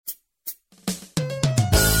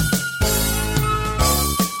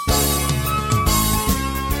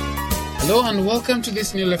Hello and welcome to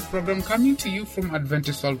this New Life program coming to you from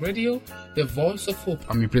Adventist World Radio, the voice of hope.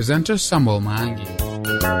 I'm your presenter, Samuel Mahangi.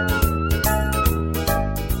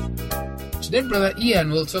 Today, Brother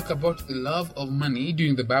Ian will talk about the love of money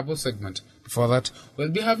during the Bible segment. Before that,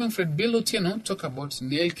 we'll be having Fred Bill Otieno talk about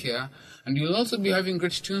nail care, and you'll also be having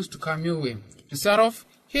great tunes to come your way. To start off,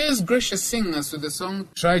 here's Gracious Singers with the song,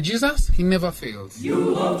 Try Jesus, He Never Fails.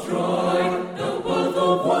 You have tried the path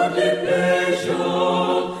of worldly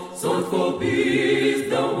pleasure, sought for peace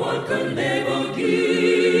the one can never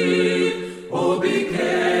give. Oh, be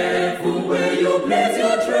careful where you place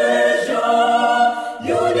your treasure.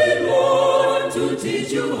 You need one to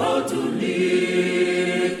teach you how to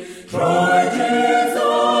live. Try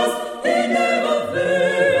Jesus, He never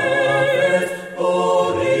fails.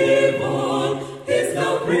 Oh, evil is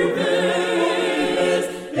now prevails.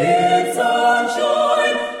 In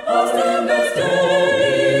sunshine, often the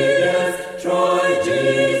stormiest. Try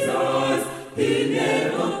Jesus, He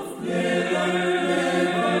never fails.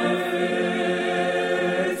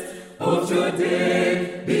 Of your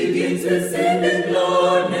day begins with singing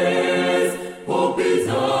gladness. Hope is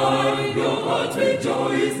high, your heart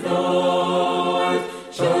rejoices not.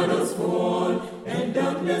 Shadows fall, and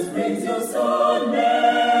darkness brings your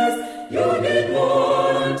sadness. You need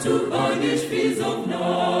one to banish fears of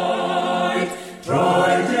night.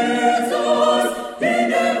 Try Jesus, He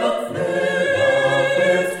never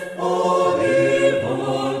fails. All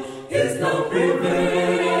evil is now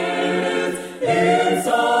prevails. In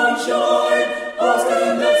sunshine,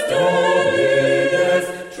 often the stormiest.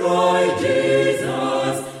 Try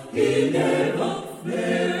Jesus, He never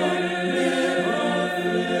fails.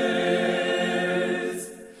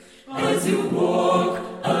 As you walk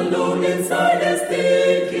alone in silence,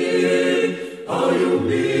 thinking how you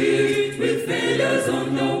meet with failures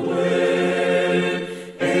on the way,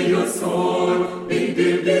 and your soul in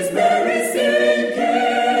deep despair is sinking.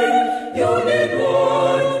 You need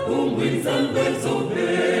one who wins and begs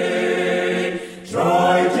obey.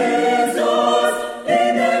 Try Jesus, He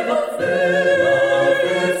never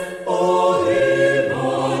fails. All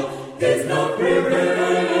evil is not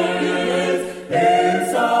prevails. In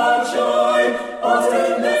sunshine,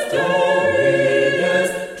 often the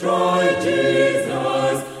stormiest. Try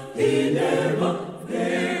Jesus, He never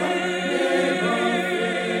fails.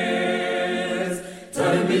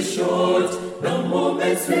 Time is short, the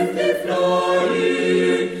moment swiftly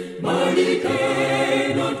flying. Money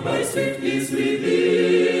cannot buy sweet peace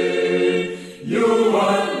within. You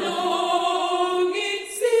are longing,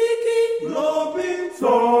 seeking, groping,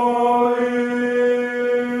 sighing.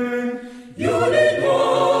 You need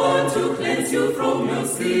one to cleanse you from your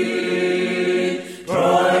sin.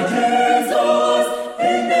 Try Jesus,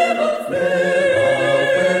 He never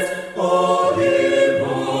fails. All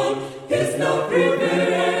evil is now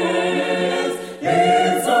prevails.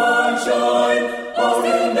 In sunshine,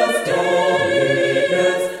 often the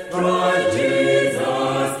stormiest. Try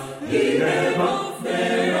Jesus, He never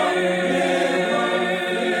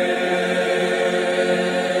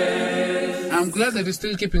fails. I'm glad that you're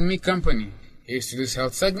still keeping me company. Here's to this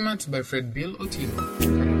health segment by Fred Bill Otieno.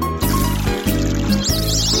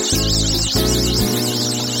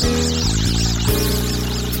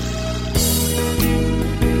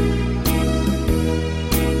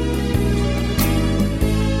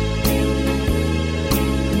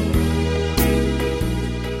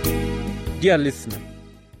 Dear listener,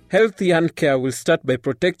 healthy hand care will start by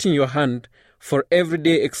protecting your hand for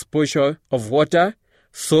everyday exposure of water,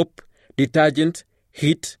 soap, detergent,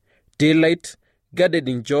 heat, daylight,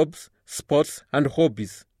 gardening jobs, sports, and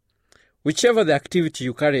hobbies. Whichever the activity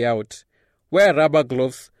you carry out, wear rubber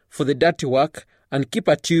gloves for the dirty work and keep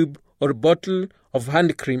a tube or bottle of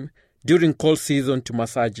hand cream during cold season to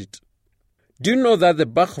massage it. Do you know that the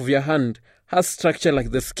back of your hand has structure like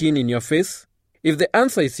the skin in your face? If the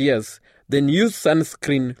answer is yes, then use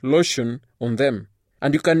sunscreen lotion on them.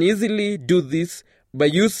 And you can easily do this by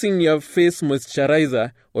using your face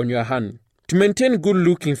moisturizer on your hand. To maintain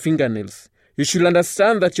good-looking fingernails, you should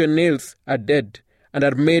understand that your nails are dead and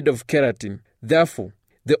are made of keratin. Therefore,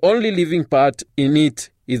 the only living part in it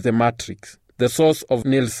is the matrix, the source of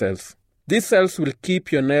nail cells. These cells will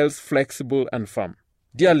keep your nails flexible and firm.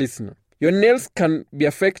 Dear listener, your nails can be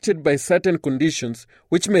affected by certain conditions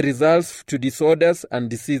which may result to disorders and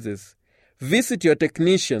diseases. Visit your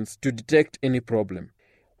technicians to detect any problem.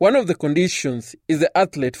 One of the conditions is the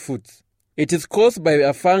athlete foot. It is caused by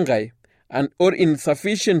a fungi or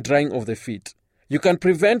insufficient drying of the feet. You can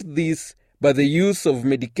prevent this by the use of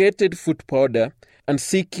medicated foot powder and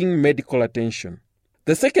seeking medical attention.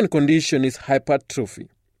 The second condition is hypertrophy.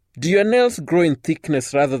 Do your nails grow in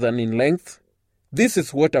thickness rather than in length? This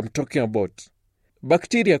is what I'm talking about.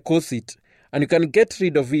 Bacteria cause it, and you can get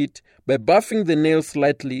rid of it by buffing the nail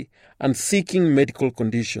slightly and seeking medical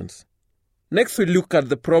conditions. Next, we look at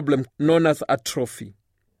the problem known as atrophy.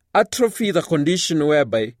 Atrophy is a condition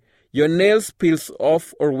whereby your nail peels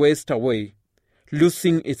off or wastes away,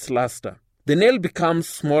 losing its luster. The nail becomes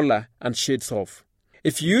smaller and shades off.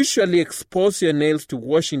 If you usually expose your nails to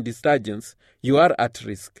washing detergents, you are at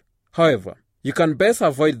risk. However, you can best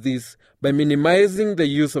avoid this by minimizing the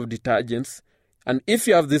use of detergents, and if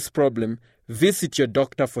you have this problem, visit your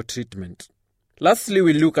doctor for treatment. Lastly,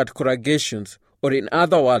 we look at corrugations, or in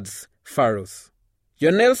other words, furrows.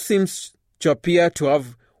 Your nail seems to appear to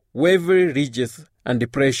have wavy ridges and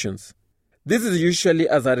depressions. This is usually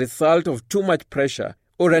as a result of too much pressure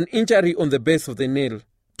or an injury on the base of the nail.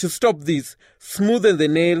 To stop this, smoothen the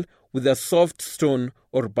nail with a soft stone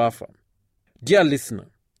or buffer. Dear listener,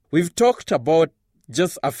 we've talked about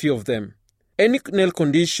just a few of them. Any nail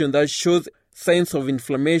condition that shows signs of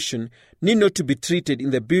inflammation need not to be treated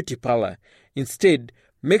in the beauty parlor. Instead,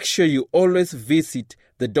 make sure you always visit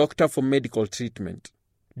the doctor for medical treatment.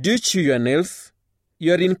 Do you chew your nails?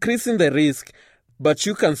 You are increasing the risk, but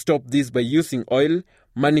you can stop this by using oil,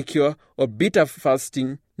 manicure, or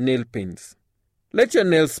beta-fasting nail paints. Let your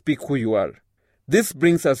nails speak who you are. This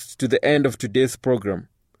brings us to the end of today's program.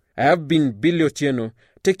 I have been Billy Otieno,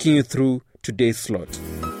 taking you through today's slot.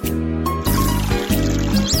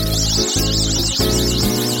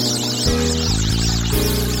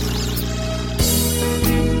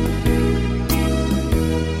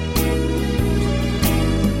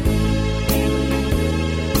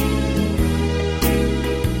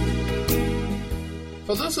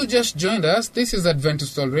 For those who just joined us, this is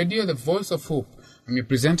Adventist World Radio, the voice of hope. I'm your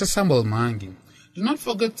presenter, Samuel Mangi. Do not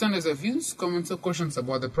forget to send us your views, comments, or questions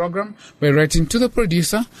about the program by writing to the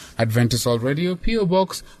producer, Adventist World Radio, P.O.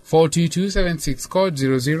 Box 42276, code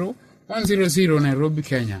 00100, Nairobi,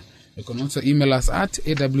 Kenya. You can also email us at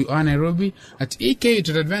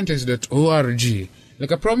awrnairobi@ek.adventist.org.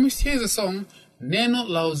 Like I promised, here's a song, Neno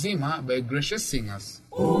la Uzima by Gracious Singers.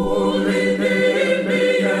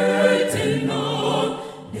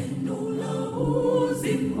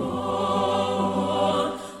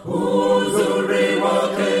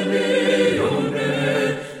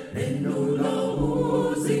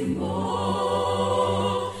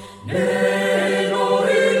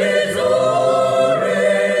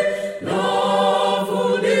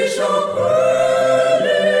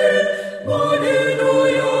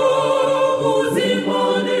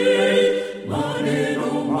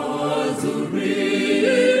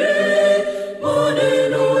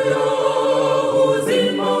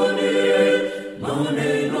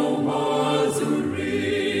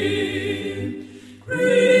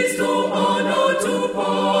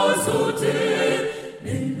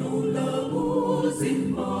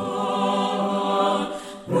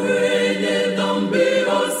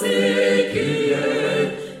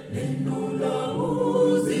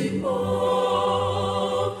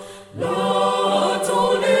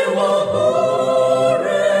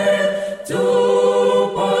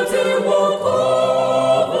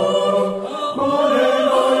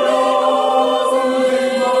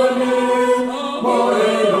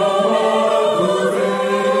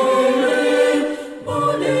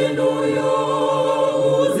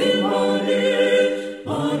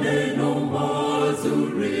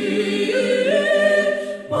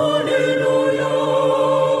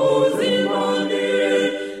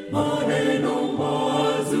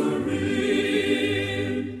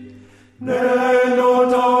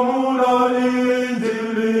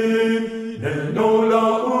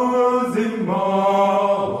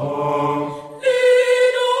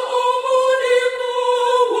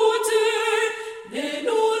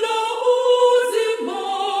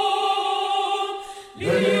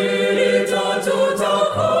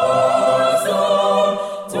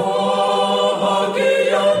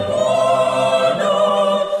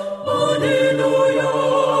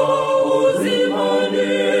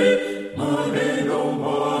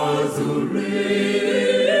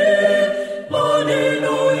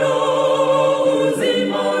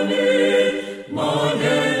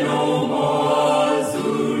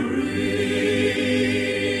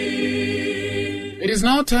 It is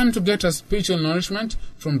now time to get a spiritual nourishment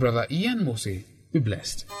from Brother Ian Mose. Be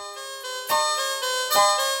blessed.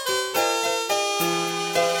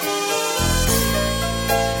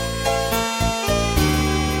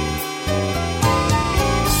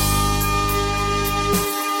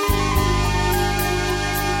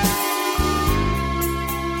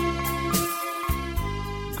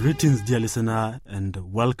 Greetings, dear listener,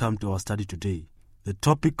 and welcome to our study today. The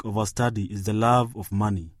topic of our study is the love of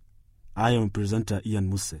money. I am presenter Ian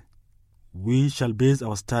Muse. We shall base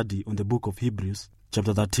our study on the book of Hebrews,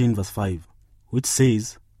 chapter 13, verse 5, which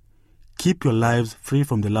says, "Keep your lives free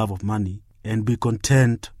from the love of money and be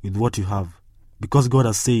content with what you have, because God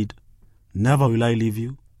has said, 'Never will I leave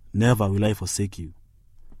you, never will I forsake you.'"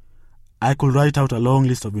 I could write out a long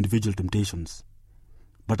list of individual temptations,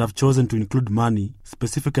 but I've chosen to include money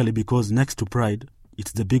specifically because next to pride,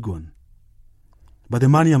 it's the big one. But the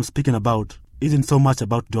money I'm speaking about isn't so much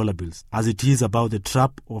about dollar bills as it is about the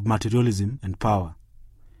trap of materialism and power.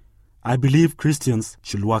 I believe Christians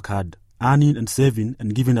should work hard, earning and saving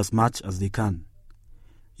and giving as much as they can.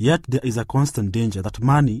 Yet there is a constant danger that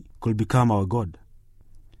money could become our God.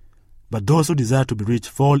 But those who desire to be rich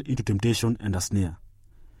fall into temptation and a snare,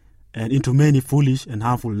 and into many foolish and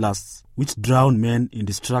harmful lusts, which drown men in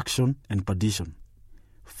destruction and perdition.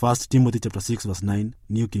 1 Timothy chapter 6, verse 9,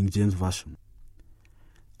 New King James Version.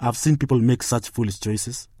 I've seen people make such foolish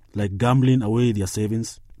choices, like gambling away their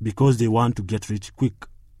savings because they want to get rich quick.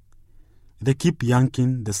 They keep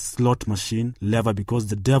yanking the slot machine lever because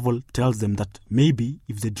the devil tells them that maybe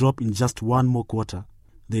if they drop in just one more quarter,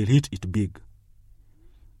 they'll hit it big.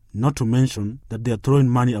 Not to mention that they are throwing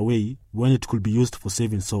money away when it could be used for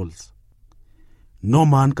saving souls. No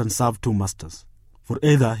man can serve two masters, for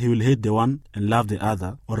either he will hate the one and love the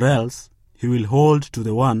other, or else he will hold to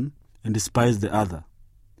the one and despise the other.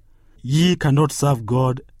 Ye cannot serve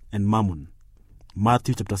God and mammon.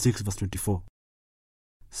 Matthew chapter 6, verse 24.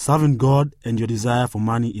 Serving God and your desire for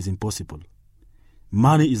money is impossible.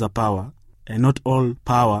 Money is a power, and not all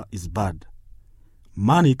power is bad.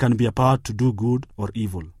 Money can be a power to do good or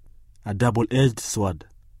evil, a double-edged sword.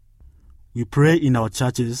 We pray in our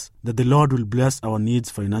churches that the Lord will bless our needs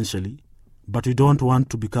financially, but we don't want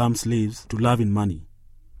to become slaves to loving money.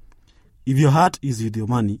 If your heart is with your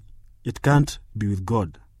money, it can't be with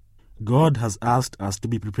God. God has asked us to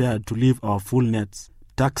be prepared to leave our full nets,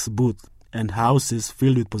 tax booths, and houses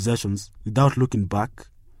filled with possessions without looking back.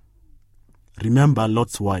 Remember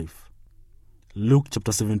Lot's wife. Luke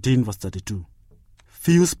chapter 17, verse 32.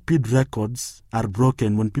 Few speed records are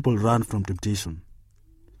broken when people run from temptation.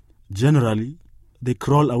 Generally, they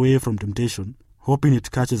crawl away from temptation, hoping it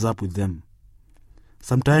catches up with them.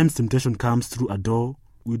 Sometimes temptation comes through a door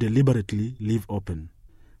we deliberately leave open.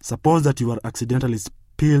 Suppose that you are accidentally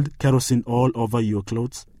spilled kerosene all over your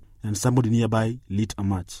clothes and somebody nearby lit a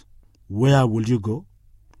match. Where will you go?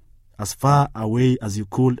 As far away as you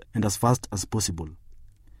could and as fast as possible.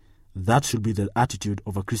 That should be the attitude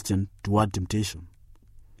of a Christian toward temptation.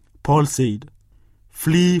 Paul said,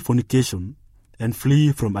 "Flee fornication and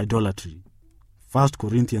flee from idolatry." 1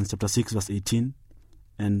 Corinthians chapter 6, verse 18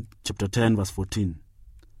 and chapter 10, verse 14.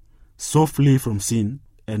 So flee from sin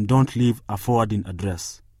and don't leave a forwarding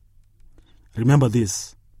address. Remember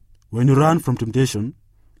this: when you run from temptation,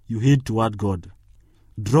 you head toward God.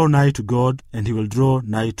 Draw nigh to God, and he will draw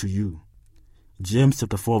nigh to you. James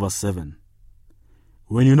chapter 4, verse 7.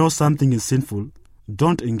 When you know something is sinful,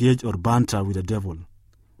 don't engage or banter with the devil,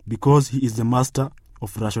 because he is the master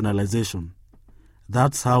of rationalization.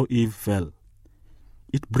 That's how Eve fell.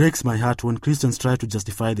 It breaks my heart when Christians try to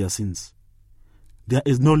justify their sins. There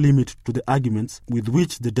is no limit to the arguments with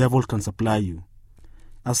which the devil can supply you.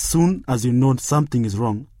 As soon as you know something is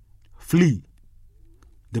wrong, flee.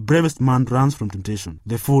 The bravest man runs from temptation.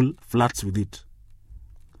 The fool flirts with it.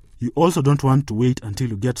 You also don't want to wait until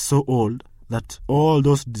you get so old that all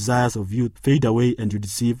those desires of youth fade away and you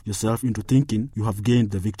deceive yourself into thinking you have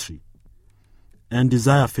gained the victory. And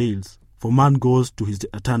desire fails, for man goes to his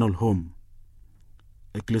eternal home.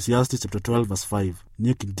 Ecclesiastes chapter 12, verse 5,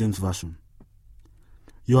 New King James Version.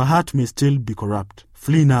 Your heart may still be corrupt.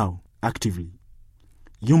 Flee now, actively.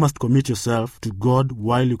 You must commit yourself to God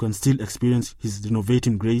while you can still experience his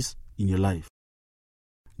renovating grace in your life.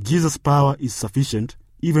 Jesus' power is sufficient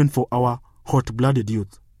even for our hot-blooded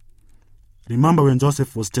youth. Remember when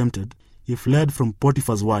Joseph was tempted, he fled from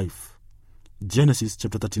Potiphar's wife. Genesis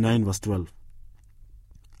chapter 39, verse 12.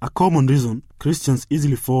 A common reason Christians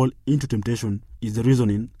easily fall into temptation is the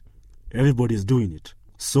reasoning, everybody is doing it,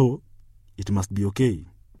 so it must be okay.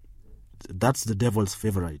 That's the devil's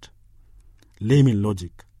favorite. Layman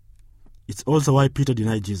logic. It's also why Peter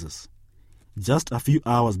denied Jesus. Just a few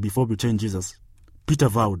hours before betraying Jesus, Peter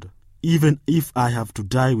vowed, "Even if I have to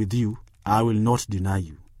die with you, I will not deny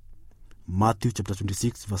you." Matthew chapter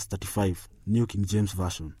 26, verse 35, New King James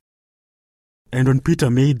Version. And when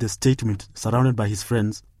Peter made the statement surrounded by his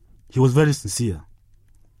friends, he was very sincere.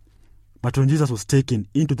 But when Jesus was taken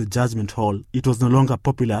into the judgment hall, it was no longer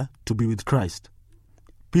popular to be with Christ.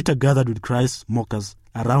 Peter gathered with Christ's mockers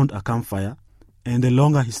around a campfire, and the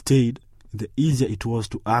longer he stayed, the easier it was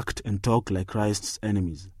to act and talk like Christ's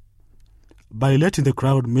enemies. By letting the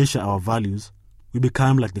crowd measure our values, we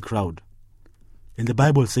become like the crowd. And the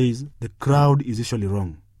Bible says the crowd is usually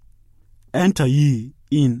wrong. Enter ye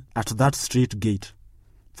in at that straight gate,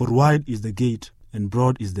 for wide is the gate and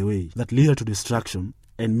broad is the way that leadeth to destruction,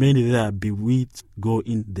 and many there be which go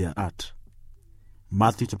in thereat.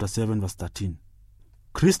 Matthew chapter 7 verse 13.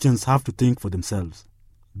 Christians have to think for themselves.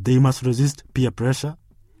 They must resist peer pressure.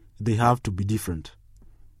 They have to be different.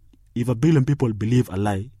 If 1 billion people believe a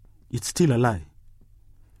lie, it's still a lie.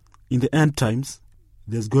 In the end times,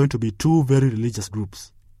 there's going to be two very religious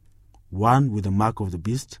groups, one with the mark of the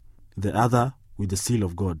beast, the other with the seal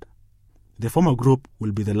of God. The former group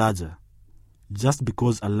will be the larger. Just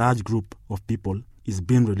because a large group of people is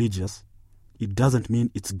being religious, it doesn't mean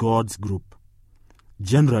it's God's group.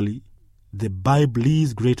 Generally, the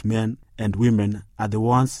Bible's great men and women are the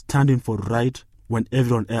ones standing for right when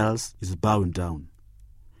everyone else is bowing down.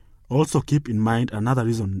 Also keep in mind another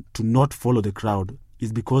reason to not follow the crowd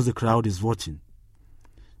is because the crowd is watching.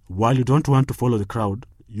 While you don't want to follow the crowd,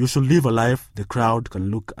 you should live a life the crowd can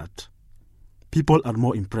look at. People are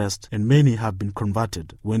more impressed, and many have been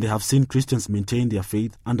converted when they have seen Christians maintain their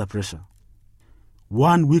faith under pressure.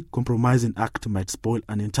 One weak compromising act might spoil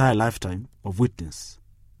an entire lifetime of witness.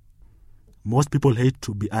 Most people hate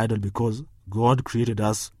to be idle because God created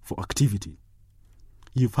us for activity.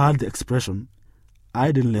 You've heard the expression,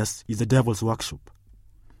 idleness is the devil's workshop.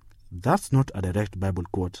 That's not a direct Bible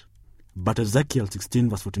quote, but Ezekiel 16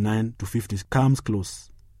 verse 49 to 50 comes close.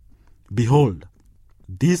 Behold,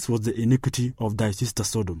 this was the iniquity of thy sister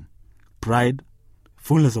Sodom. Pride,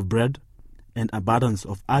 fullness of bread, and abundance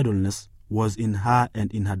of idleness was in her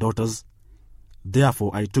and in her daughters.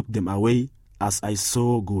 Therefore I took them away as I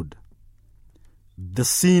saw good. The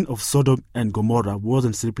sin of Sodom and Gomorrah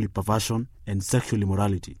wasn't simply perversion and sexual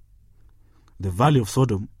immorality. The valley of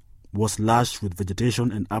Sodom was lush with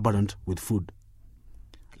vegetation and abundant with food.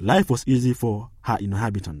 Life was easy for her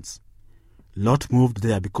inhabitants. Lot moved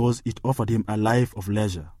there because it offered him a life of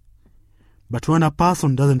leisure. But when a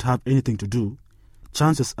person doesn't have anything to do,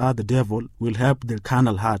 chances are the devil will help the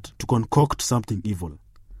carnal heart to concoct something evil.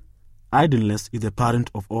 Idleness is the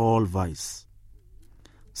parent of all vice.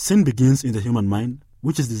 Sin begins in the human mind,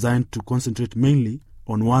 which is designed to concentrate mainly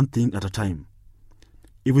on one thing at a time.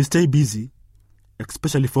 If we stay busy,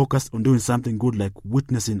 especially focused on doing something good like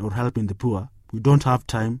witnessing or helping the poor, we don't have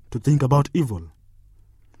time to think about evil.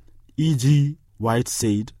 E.G. White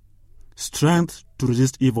said, "Strength to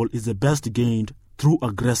resist evil is the best gained through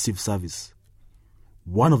aggressive service."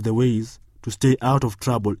 One of the ways to stay out of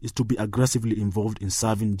trouble is to be aggressively involved in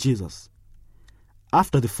serving Jesus.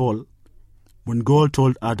 After the fall, when God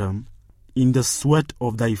told Adam, "In the sweat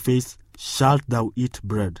of thy face shalt thou eat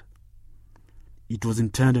bread," it was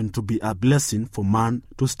intended to be a blessing for man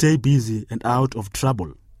to stay busy and out of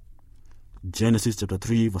trouble. Genesis chapter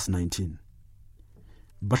 3 verse 19.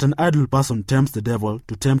 But an idle person tempts the devil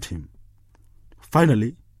to tempt him.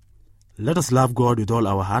 Finally, let us love God with all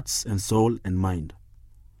our hearts and soul and mind.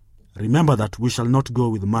 Remember that we shall not go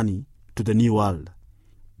with money to the new world.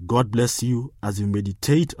 God bless you as you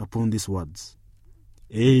meditate upon these words.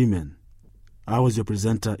 Amen. I was your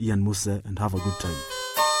presenter, Ian Musa, and have a good time.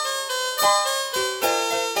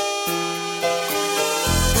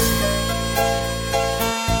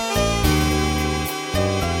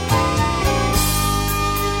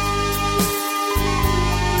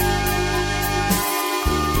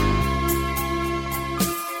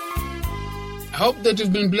 I hope that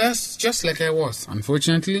you've been blessed just like I was.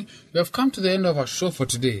 Unfortunately, we have come to the end of our show for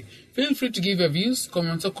today. Feel free to give your views,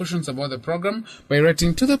 comments or questions about the program by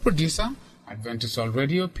writing to the producer, Adventist World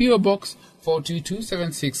Radio, PO Box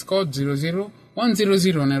 42276, code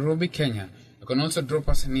 00100, Nairobi, Kenya. You can also drop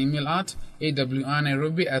us an email at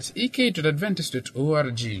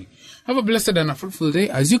awrnairobi@ek.adventist.org. Have a blessed and a fruitful day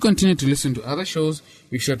as you continue to listen to other shows.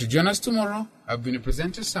 Be sure to join us tomorrow. I've been your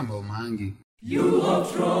presenter, Samuel Mahangi. You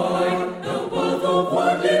have tried the path of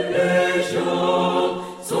worldly pleasure,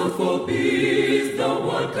 sought for peace the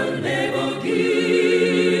world can never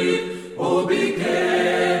give. Oh, be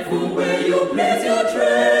careful where you place your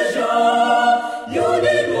treasure. You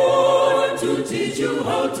need one to teach you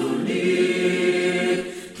how to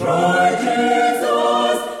live. Try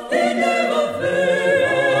Jesus, he never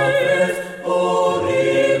fails. Oh,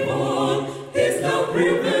 river, his love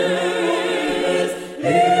prevails.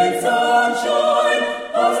 In sunshine,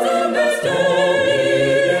 or storm and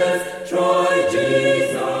storminess, try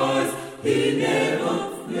Jesus, he never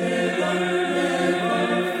fails.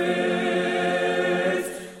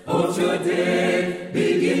 Hope your day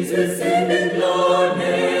begins with singing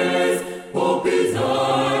gladness. Hope is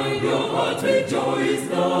high, your heart with joy is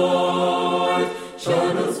light.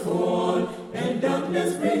 Shadows fall,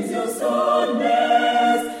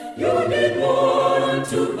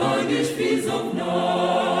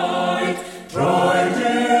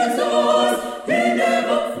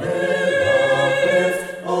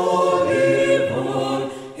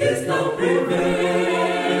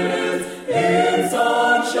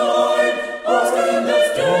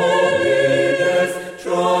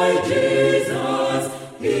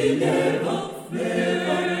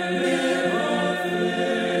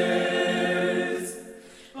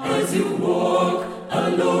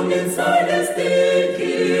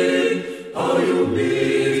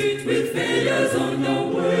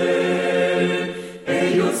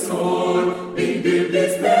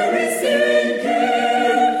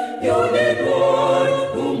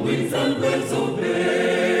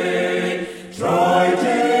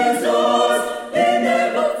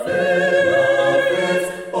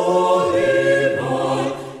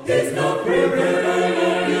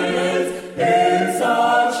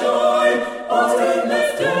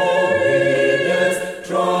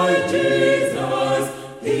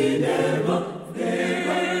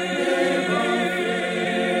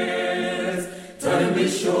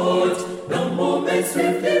 is short, the moment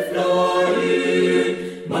swiftly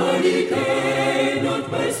flying. Money cannot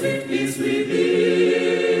buy sweet peace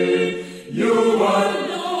within. You are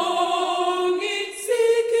longing,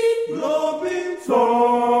 seeking, groping,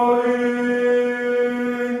 sighing.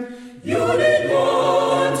 You need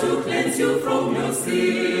one to cleanse you from your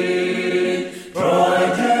sin. Try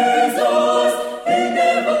Jesus, He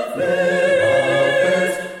never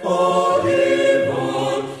fails. All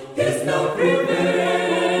evil is now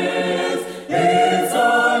prevails. In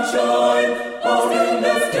sunshine, out in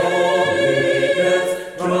the darkness.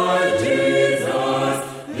 Try Jesus,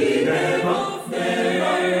 He never fails.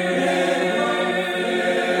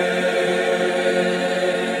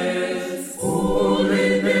 Holy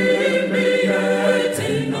name be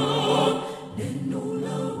enough.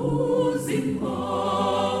 Nenola uzima,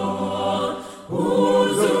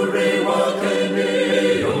 uzuri wake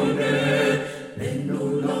nione.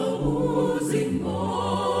 Nenola uzima,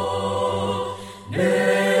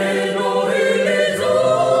 neno hili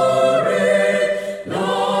zuri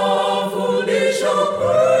lafundisha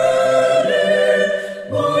kweli.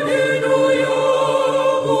 Maneno ya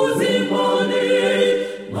uzimani,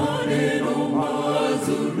 maneno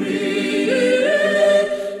mazuri.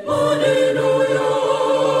 Maneno ya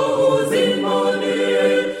uzimani,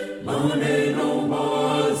 maneno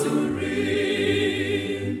mazuri.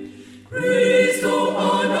 Kristo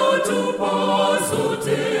anatupa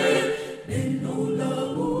sote neno la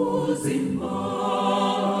uzima.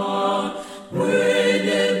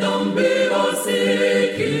 Mwenye dhambi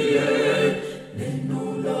asikie neno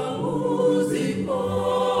la uzima.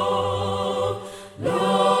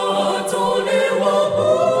 Latolewa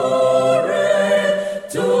bure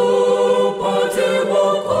tupate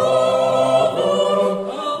wokovu.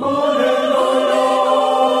 Maneno ya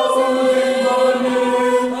uzimani,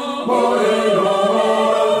 maneno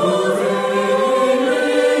mazuri.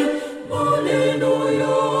 Maneno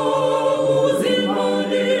ya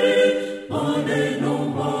uzimani, maneno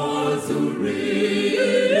mazuri.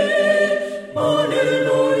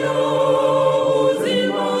 Maneno ya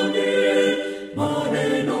uzimani,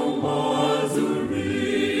 maneno mazuri.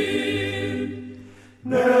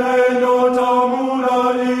 Neno tamu la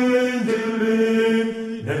Injili,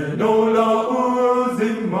 neno la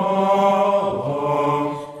uzima.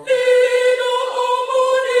 Neno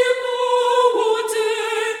amani kwa wote,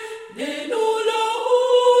 neno la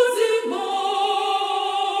uzima.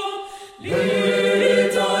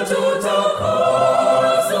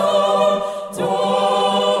 Litatutakasa,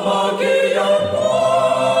 toa haki ya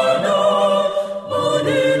Bwana.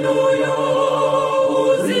 Maneno ya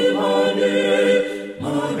uzimani,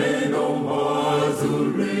 maneno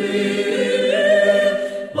mazuri.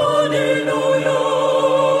 Maneno ya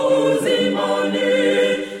uzimani,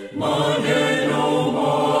 maneno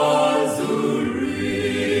mazuri.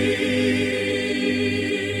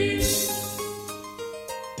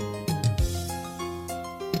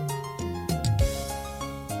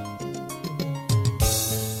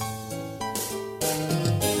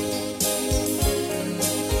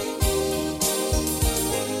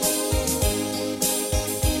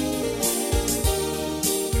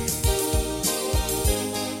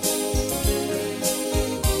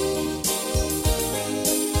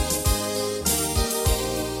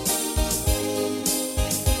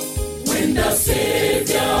 When the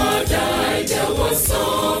Savior died, there was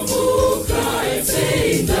some who cried,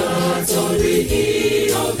 saying that only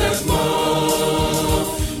He of that man.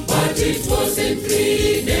 But it was in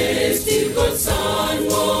 3 days till God's Son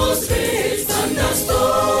was raised, and the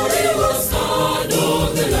story was heard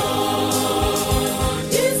of the land.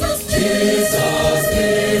 Jesus lives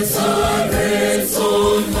and reigns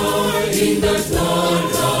on high in that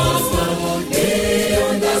wondrous land,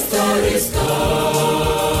 beyond the starry sky.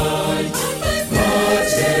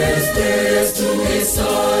 Matchless praise to His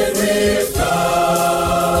side with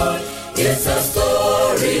God. It's a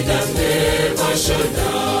story that never shall die.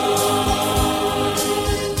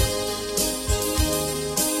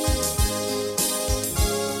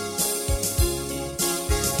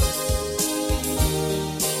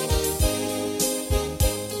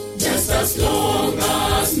 Just as long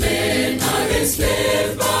as men are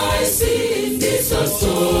enslaved by sin, this old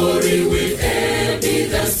story will ever be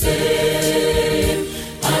the same.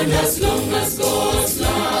 And as long as God's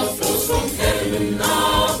love flows from heaven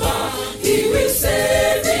above, He will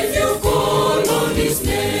save if you call on His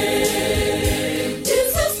name.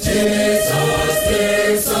 Jesus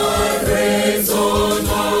lives and reigns on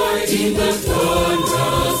high in that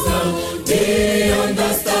wondrous land, beyond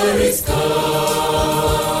the starry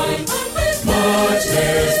sky.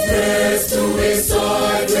 Matchless praise to His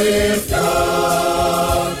side with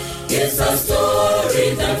God. It's a story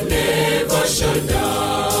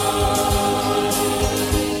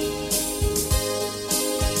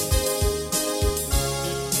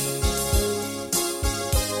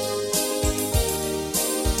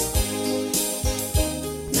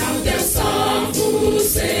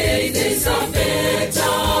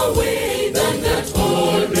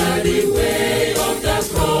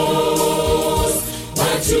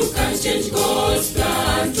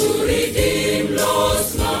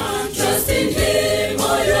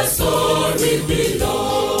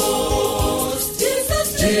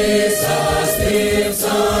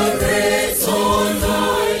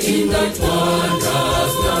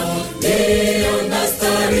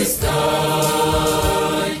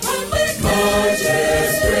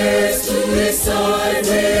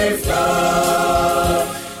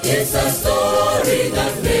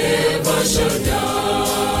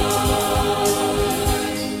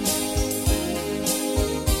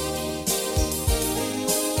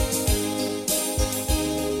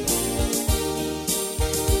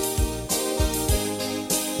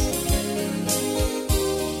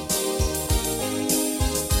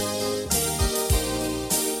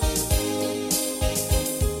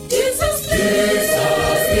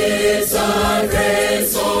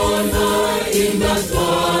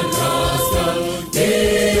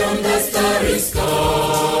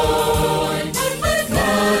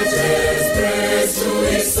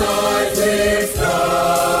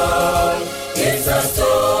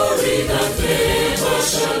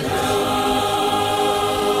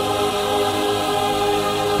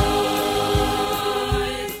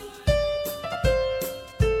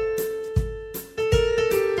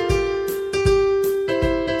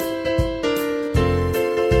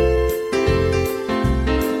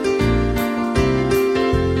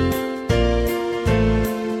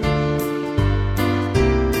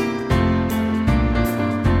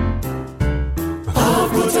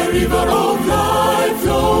a river of life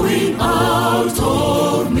flowing out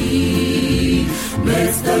of me.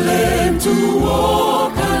 Makes the lame to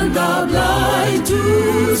walk and the blind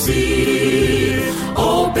to see.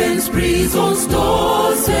 Opens prison's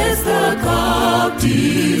doors, sets the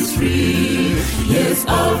captives free. Yes,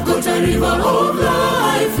 I've got a river of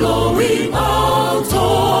life flowing out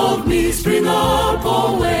of me. Spring up,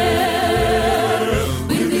 oh well.